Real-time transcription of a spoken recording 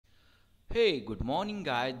Hey, good morning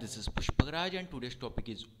guys. This is Pushpagraj and today's topic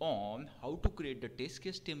is on how to create the test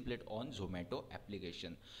case template on Zomato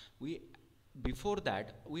application. We Before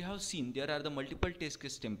that we have seen there are the multiple test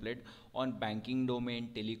case template on banking domain,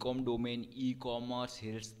 telecom domain, e-commerce,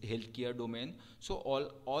 healthcare domain. So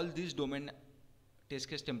all these domain test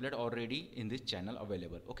case template already in this channel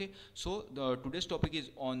available. Okay, so today's topic is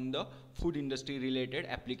on the food industry related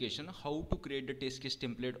application, how to create the test case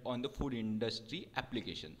template on the food industry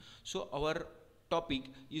application. So our topic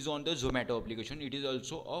is on the Zomato application. It is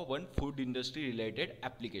also a one food industry related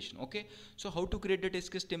application. Okay, so how to create the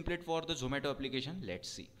test case template for the Zomato application, let's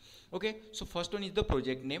see. Okay, so first one is the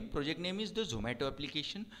project name is the Zomato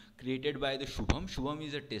application created by the Shubham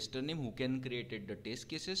is a tester name who can create the test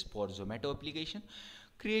cases for Zomato application.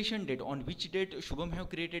 Creation date, on which date Shubham have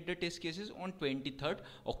created the test cases, on 23rd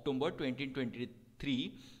October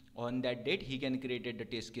 2023. On that date he can create the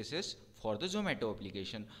test cases for the Zomato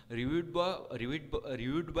application. Reviewed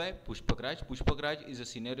by Pushpakraj is a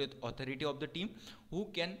senior authority of the team who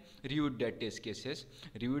can review that test cases.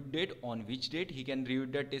 Reviewed date, on which date he can review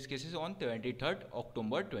that test cases, on 23rd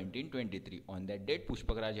October 2023. On that date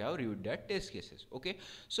Pushpakraj have reviewed that test cases. Okay,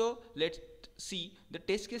 so let's see the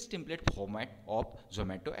test case template format of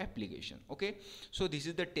Zomato application. Okay, so this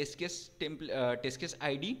is the test case template, test case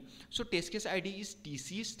ID. So test case ID is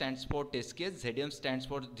TC, stands for test case, ZM stands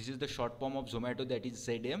for, this is the short form of Zomato, that is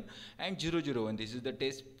ZM, and 001, this is the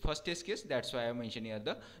first test case, that's why I mentioned here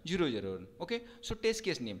the 001. Okay, so test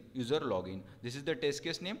case name, user login, this is the test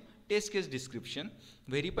case name. Test case description,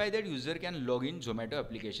 verify that user can log in Zomato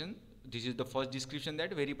application. This is the first description,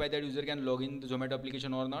 that verify that user can log in the Zomato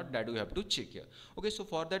application or not, that we have to check here. Okay, so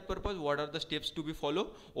for that purpose, what are the steps to be followed?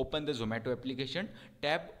 Open the Zomato application,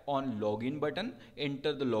 tap on login button,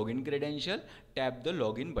 enter the login credential, tap the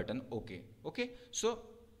login button. Okay, so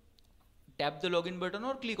tap the login button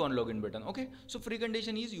or click on login button. Okay, so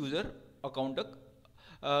precondition is user account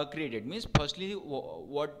created, means firstly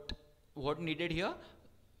what needed here,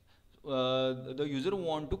 the user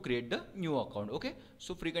want to create the new account. Okay,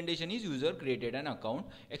 so precondition is user created an account.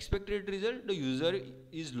 Expected result, the user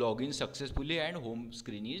is login successfully and home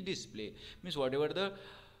screen is display, means whatever the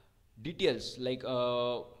details like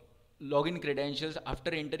login credentials, after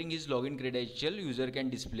entering his login credential user can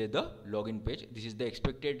display the login page. This is the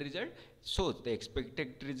expected result. So the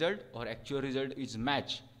expected result or actual result is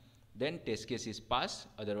match, then test case is pass,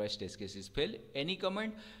 otherwise test case is fail. Any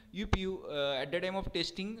comment, if you at the time of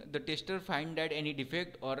testing the tester find that any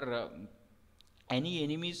defect or any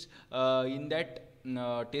enemies in that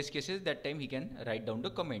test cases, that time he can write down the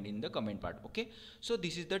comment in the comment part. Okay, so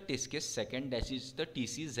this is the test case second, that is the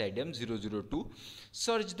TCZM002.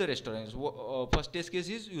 Search the restaurants. First test case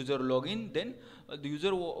is user login, then the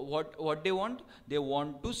user what they want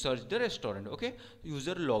to search the restaurant. Okay,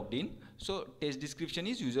 user logged in, so test description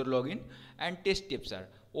is user login, and test tips are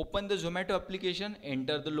open the Zomato application,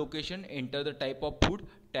 enter the location, enter the type of food,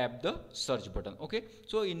 tap the search button. Okay,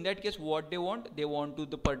 so in that case what they want to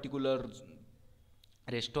the particular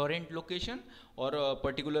restaurant location or a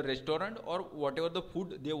particular restaurant, or whatever the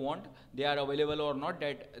food they want, they are available or not,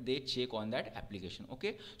 that they check on that application.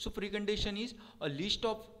 Okay, so precondition is a list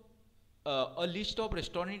of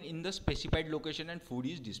restaurant in the specified location and food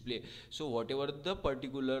is displayed. So whatever the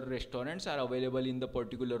particular restaurants are available in the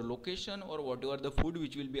particular location, or whatever the food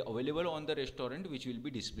which will be available on the restaurant which will be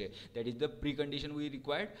displayed, that is the precondition we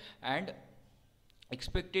required. And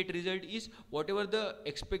expected result is whatever the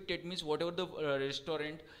expected, means whatever the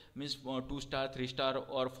restaurant, means 2-star, 3-star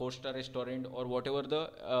or 4-star restaurant, or whatever the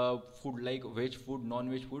food like veg food,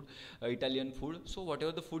 non-veg food, Italian food, so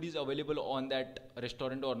whatever the food is available on that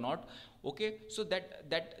restaurant or not. Okay, so that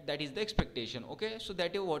is the expectation. Okay, so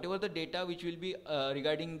that is whatever the data which will be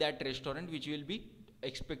regarding that restaurant which will be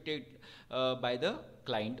expected by the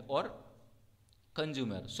client or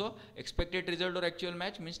consumer. So expected result or actual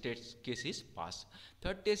match, means test case is pass.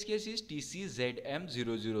 Third test case is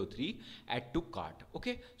TCZM003, add to cart.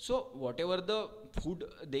 Okay, so whatever the food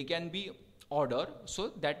they can be order, so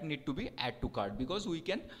that need to be add to cart, because we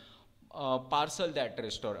can parcel that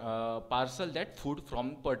food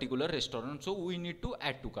from particular restaurant, so we need to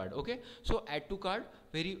add to cart. Okay, so add to cart,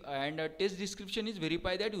 and test description is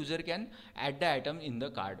verify that user can add the item in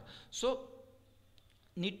the cart. So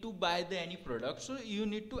need to buy the any product, so you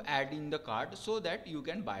need to add in the cart so that you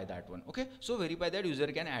can buy that one. Okay, so verify that user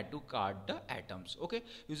can add to cart the items. Okay,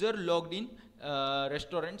 user logged in,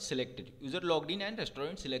 restaurant selected, user logged in and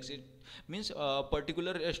restaurant selected, means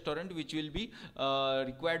particular restaurant which will be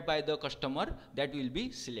required by the customer, that will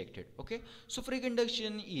be selected. Okay, so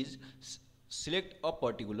precondition is select a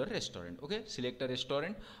particular restaurant. Okay, select a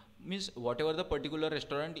restaurant, means whatever the particular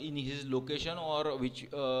restaurant in his location, or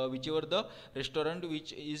whichever the restaurant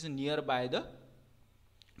which is nearby the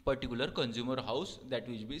particular consumer house, that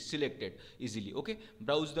will be selected easily. Okay,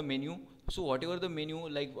 browse the menu. So whatever the menu,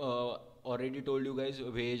 like already told you guys,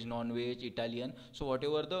 veg, non-veg, Italian, so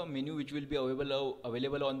whatever the menu which will be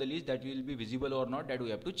available on the list, that will be visible or not, that we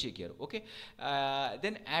have to check here. Okay,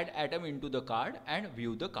 then add item into the card and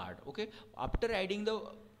view the card. Okay, after adding the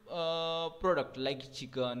product like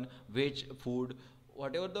chicken, veg food,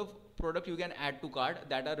 whatever the product you can add to cart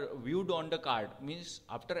that are viewed on the card, means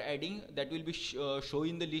after adding that will be show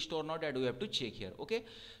in the list or not, that we have to check here. Okay,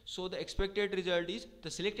 so the expected result is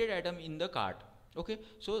the selected item in the cart. Okay,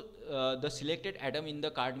 so the selected item in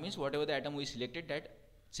the cart means whatever the item we selected, that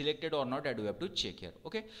selected or not, that we have to check here.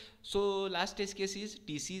 Okay, so last test case is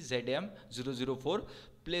TCZM004,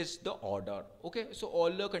 place the order. Okay, so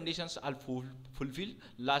all the conditions are fulfilled.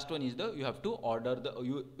 Last one is the you have to order the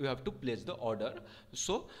you have to place the order.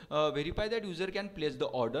 So verify that user can place the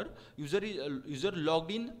order. User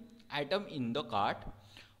logged in item in the cart.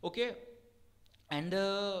 Okay, and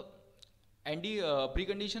the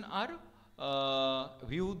precondition are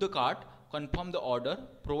view the cart, confirm the order,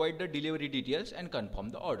 provide the delivery details, and confirm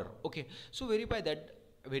the order. Okay, so verify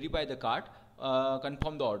the cart,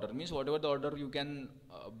 confirm the order, means whatever the order you can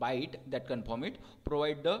buy it, that confirm it,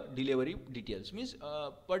 provide the delivery details, means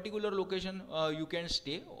particular location you can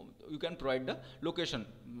stay, you can provide the location,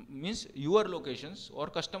 means your locations or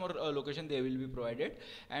customer location, they will be provided,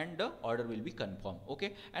 and the order will be confirmed.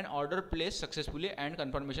 Okay, and order placed successfully and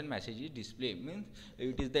confirmation message is display, means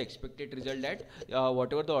it is the expected result that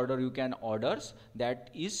whatever the order you can orders, that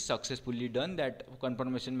is successfully done, that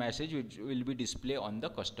confirmation message which will be display on the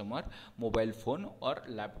customer mobile phone or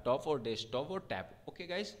laptop or desktop or tab. Okay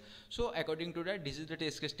guys, so according to that, this is the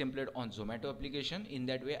test case template on Zomato application. In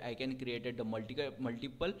that way I can create the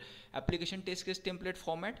multiple application test case template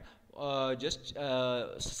format. Just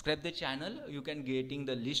subscribe the channel, you can getting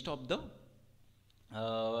the list of the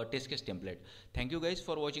test case template. Thank you guys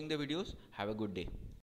for watching the videos. Have a good day.